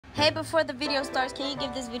Hey, before the video starts, can you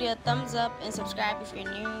give this video a thumbs up and subscribe if you're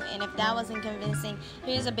new? And if that wasn't convincing,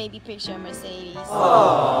 here's a baby picture of Mercedes.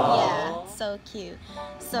 Aww. Yeah, so cute.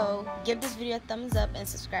 So give this video a thumbs up and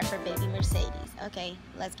subscribe for baby Mercedes. Okay,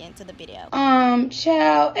 let's get into the video.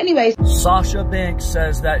 Ciao. Anyways, Sasha Banks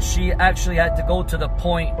says that she actually had to go to the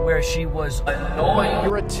point where she was annoying.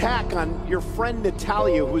 Your attack on your friend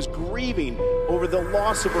Natalia, who is grieving over the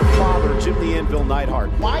loss of her father, Jim the Anvil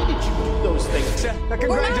Neidhart. Why did you do those things?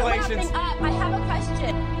 Congratulations. I have a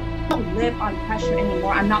question. I don't live on pressure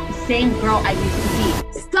anymore. I'm not the same girl I used to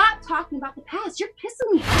be. Stop talking about the past. You're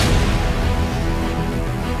pissing me off.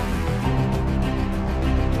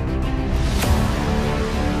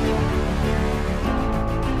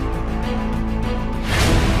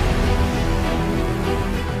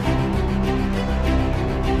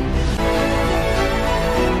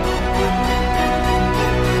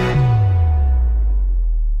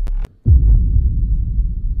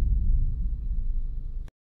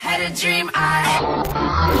 Had a dream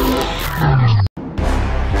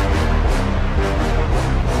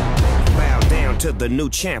Bow down to the new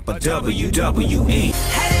champ of WWE.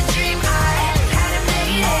 Had a dream I had to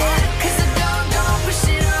make it, 'cause I don't push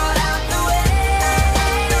it all out the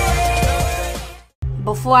way.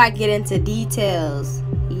 Before I get into details,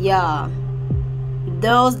 y'all,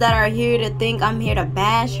 those that are here to think I'm here to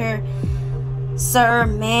bash her, sir,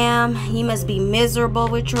 ma'am, you must be miserable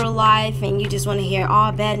with your life and you just want to hear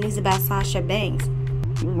all bad news about Sasha Banks.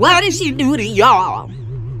 What did she do to y'all?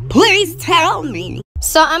 Please tell me.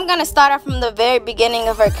 So I'm gonna start off from the very beginning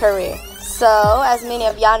of her career. So, as many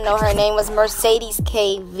of y'all know, her name was Mercedes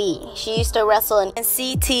KV. She used to wrestle in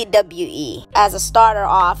CTWE as a starter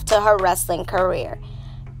off to her wrestling career.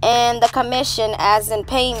 And the commission, as in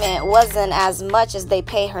payment, wasn't as much as they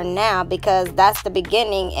pay her now, because that's the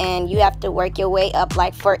beginning and you have to work your way up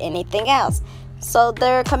like for anything else. So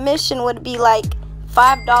their commission would be like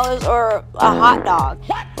 $5 or a hot dog.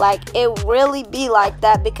 Like, it really be like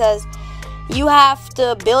that, because you have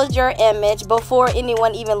to build your image before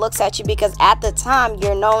anyone even looks at you, because at the time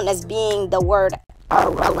you're known as being the word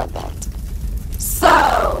irrelevant.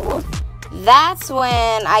 So that's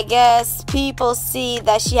when I guess people see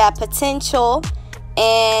that she had potential,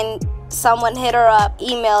 and someone hit her up,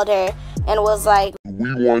 emailed her, and was like,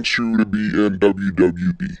 "We want you to be in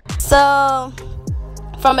WWE." So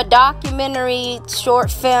from a documentary short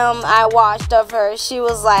film I watched of her, she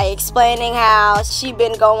was like explaining how she'd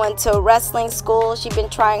been going to wrestling school. She'd been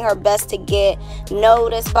trying her best to get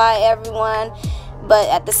noticed by everyone, but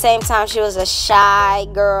at the same time she was a shy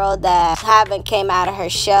girl that haven't came out of her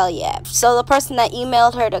shell yet. So the person that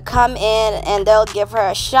emailed her to come in and they'll give her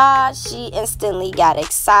a shot, she instantly got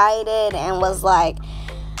excited and was like,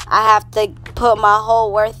 I have to put my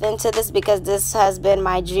whole worth into this, because this has been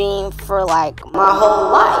my dream for like my whole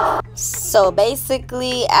life. So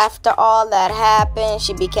basically, after all that happened,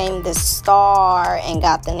 she became the star and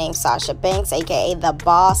got the name Sasha Banks, aka the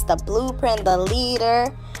boss, the blueprint, the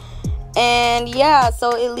leader. And yeah,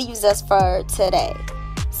 so it leaves us for today.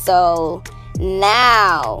 So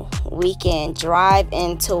now we can drive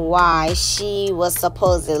into why she was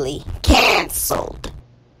supposedly canceled.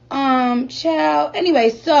 Ciao. Anyway,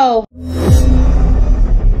 so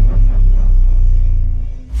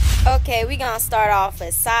okay, we're gonna start off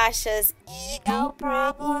with Sasha's ego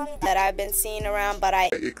problem that I've been seeing around, but I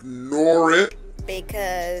ignore it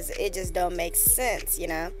because it just don't make sense, you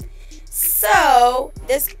know. So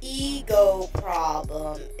this ego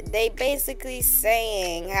problem, they basically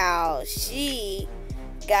saying how she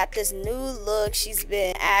got this new look. She's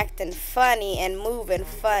been acting funny and moving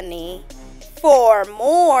funny. For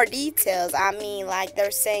more details, I mean, like,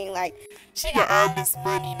 they're saying like she got all this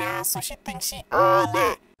money now, so she thinks she all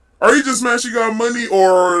that. Are you just mad she got money,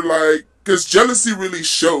 or like, cause jealousy really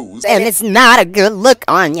shows? And it's not a good look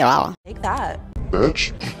on y'all. Take that.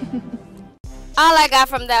 Bitch. All I got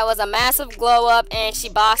from that was a massive glow up, and she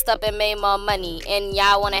bossed up and made more money, and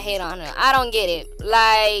y'all want to hate on her. I don't get it.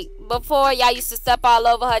 Like, before, y'all used to step all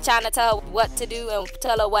over her trying to tell her what to do and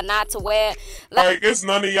tell her what not to wear. Like, it's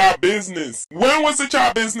none of y'all business. When was it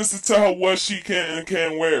y'all business to tell her what she can and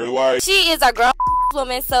can't wear? Like, she is a grown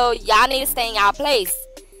woman, so y'all need to stay in y'all place.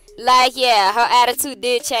 Like, yeah, her attitude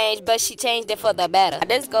did change, but she changed it for the better.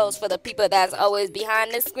 This goes for the people that's always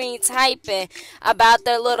behind the screen typing about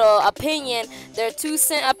their little opinion, their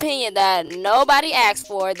 2-cent opinion that nobody asked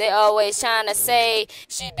for. They're always trying to say,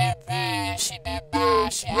 she did this, she did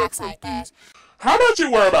that, she acts like this. how about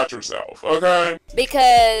you worry about yourself, okay?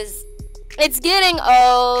 Because it's getting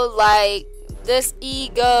old, like, this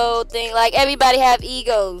ego thing. Like, everybody have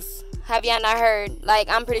egos. Have y'all not heard? Like,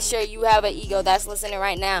 I'm pretty sure you have an ego that's listening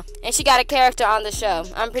right now. And she got a character on the show.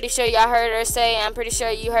 I'm pretty sure y'all heard her say, I'm pretty sure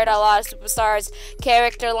you heard a lot of superstars'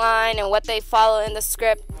 character line and what they follow in the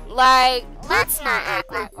script. Like, let's not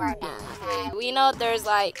act like we're dumb, okay? We know there's,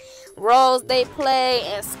 like, roles they play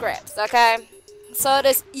and scripts, okay? So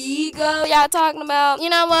this ego y'all talking about, you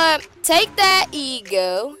know what? Take that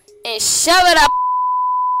ego and shove it up.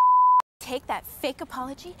 Take that fake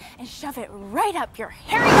apology and shove it right up your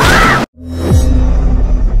hairy.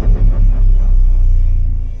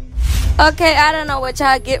 Okay, I don't know what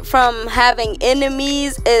y'all get from having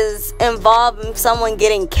enemies is involving someone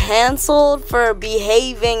getting canceled for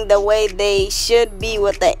behaving the way they should be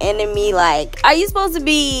with the enemy. Like, are you supposed to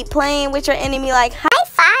be playing with your enemy like, high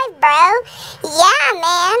five, bro? Yeah,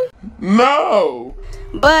 man. No.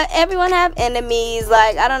 But everyone have enemies.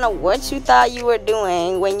 Like, I don't know what you thought you were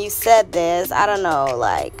doing when you said this. I don't know.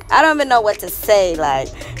 Like, I don't even know what to say. Like,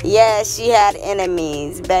 yeah, she had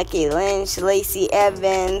enemies. Becky Lynch, Lacey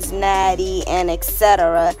Evans, Natty, and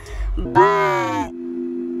etc. But,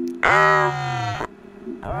 I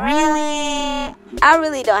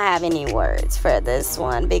really don't have any words for this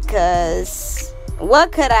one, because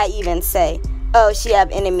what could I even say? Oh, she have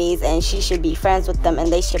enemies and she should be friends with them and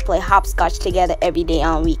they should play hopscotch together every day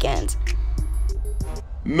on weekends.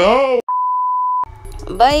 No.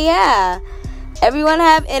 But yeah, everyone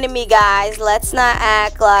have enemy, guys. Let's not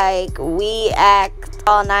act like we act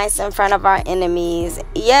all nice in front of our enemies.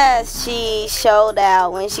 Yes, she showed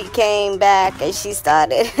out when she came back and she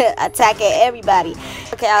started attacking everybody.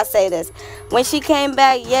 Okay, I'll say this. When she came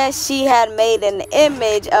back, yes, she had made an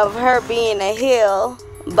image of her being a heel.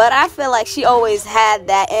 But I feel like she always had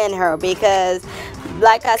that in her, because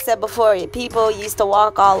like I said before, people used to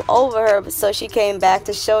walk all over her. So she came back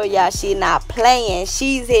to show y'all she not playing.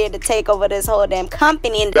 She's here to take over this whole damn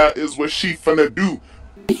company. And that is what she finna do.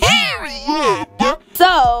 Period.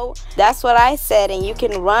 So that's what I said, and you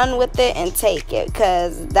can run with it and take it,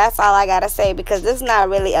 because that's all I gotta say, because this is not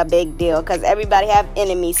really a big deal, because everybody have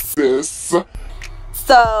enemies. Sis.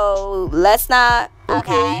 So let's not.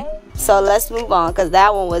 Okay. So let's move on, because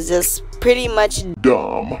that one was just pretty much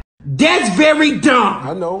dumb. That's very dumb.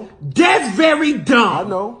 I know. That's very dumb. I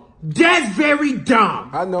know. That's very dumb.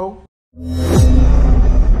 I know.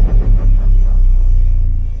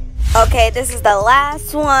 Okay, this is the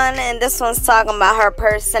last one, and this one's talking about her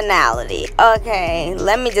personality. Okay,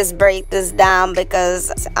 let me just break this down,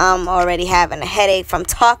 because I'm already having a headache from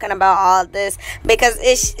talking about all this, because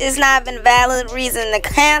it's not even valid reason to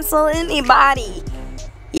cancel anybody.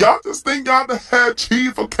 Y'all just think y'all the head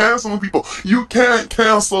chief for canceling people. You can't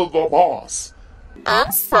cancel the boss. I'm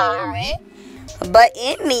sorry. But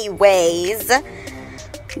anyways,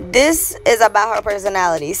 this is about her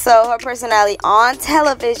personality. So her personality on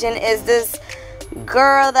television is this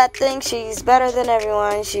girl that thinks she's better than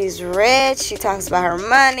everyone. She's rich. She talks about her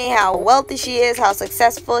money, how wealthy she is, how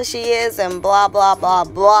successful she is, and blah, blah, blah,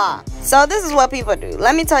 blah. So this is what people do.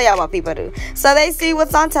 Let me tell y'all what people do. So they see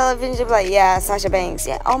what's on television, be like, yeah, Sasha Banks.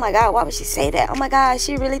 Yeah, oh my God, why would she say that? Oh my God,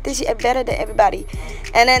 she really thinks she's better than everybody.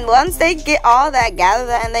 And then once they get all that, gather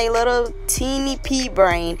that in their little teeny pea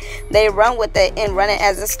brain, they run with it and run it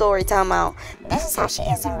as a story. Talking about, this is how she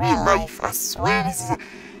is in real life. I swear this is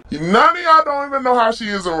None of y'all don't even know how she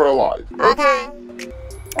is in real life. Okay.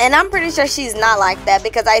 And I'm pretty sure she's not like that,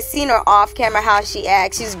 because I seen her off camera how she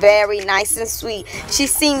acts. She's very nice and sweet. She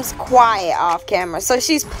seems quiet off camera. So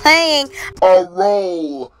she's playing a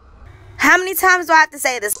role. How many times do I have to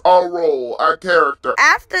say this? A role, a character.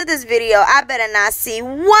 After this video, I better not see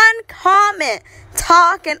one comment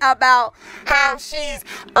talking about how she's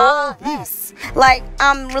all this. Like,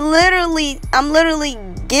 I'm literally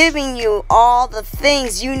giving you all the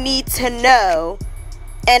things you need to know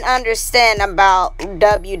and understand about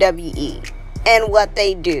WWE and what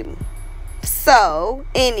they do. So,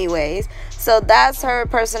 anyways, so that's her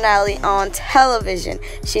personality on television.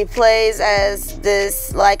 She plays as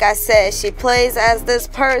this, like I said, she plays as this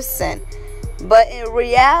person. But in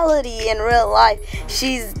reality, in real life,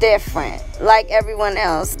 she's different. Like everyone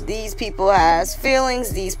else. These people has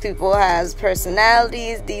feelings. These people has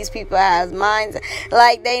personalities. These people has minds.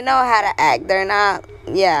 Like, they know how to act. They're not,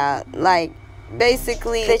 yeah, like,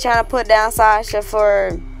 basically, they're trying to put down Sasha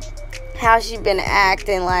for how she been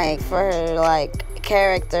acting, like, for her, like,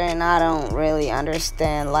 character, and I don't really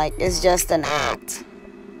understand. Like, it's just an act.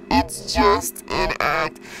 It's just an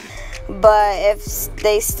act. But if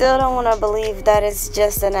they still don't want to believe that it's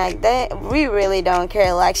just an act, we really don't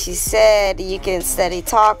care. Like she said, you can steady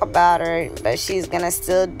talk about her, but she's gonna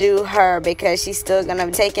still do her, because she's still gonna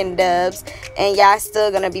be taking dubs, and y'all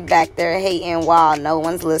still gonna be back there hating while no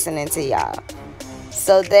one's listening to y'all.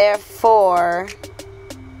 So therefore,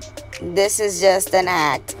 this is just an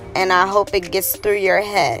act, and I hope it gets through your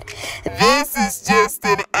head. This is just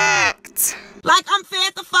an act. Like, I'm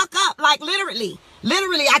fed the fuck up. Like, literally,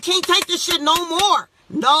 I can't take this shit no more.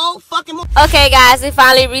 No fucking more. Okay, guys, we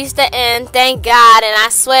finally reached the end. Thank God. And I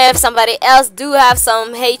swear, if somebody else do have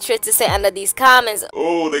some hatred to say under these comments,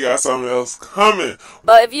 oh, they got something else coming.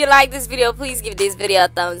 but if you like this video, please give this video a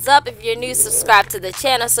thumbs up. If you're new, subscribe to the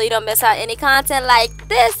channel so you don't miss out any content like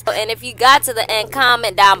this. And if you got to the end,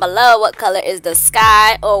 comment down below what color is the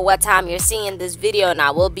sky or what time you're seeing this video, and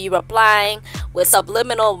I will be replying with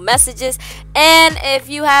subliminal messages. And if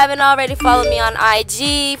you haven't already, follow me on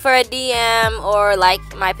IG for a DM or like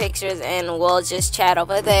my pictures, and we'll just chat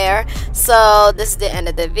over there. So this is the end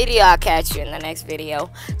of the video. I'll catch you in the next video.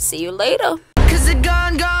 See you later. Cause they're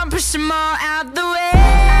gone, push them all out the way.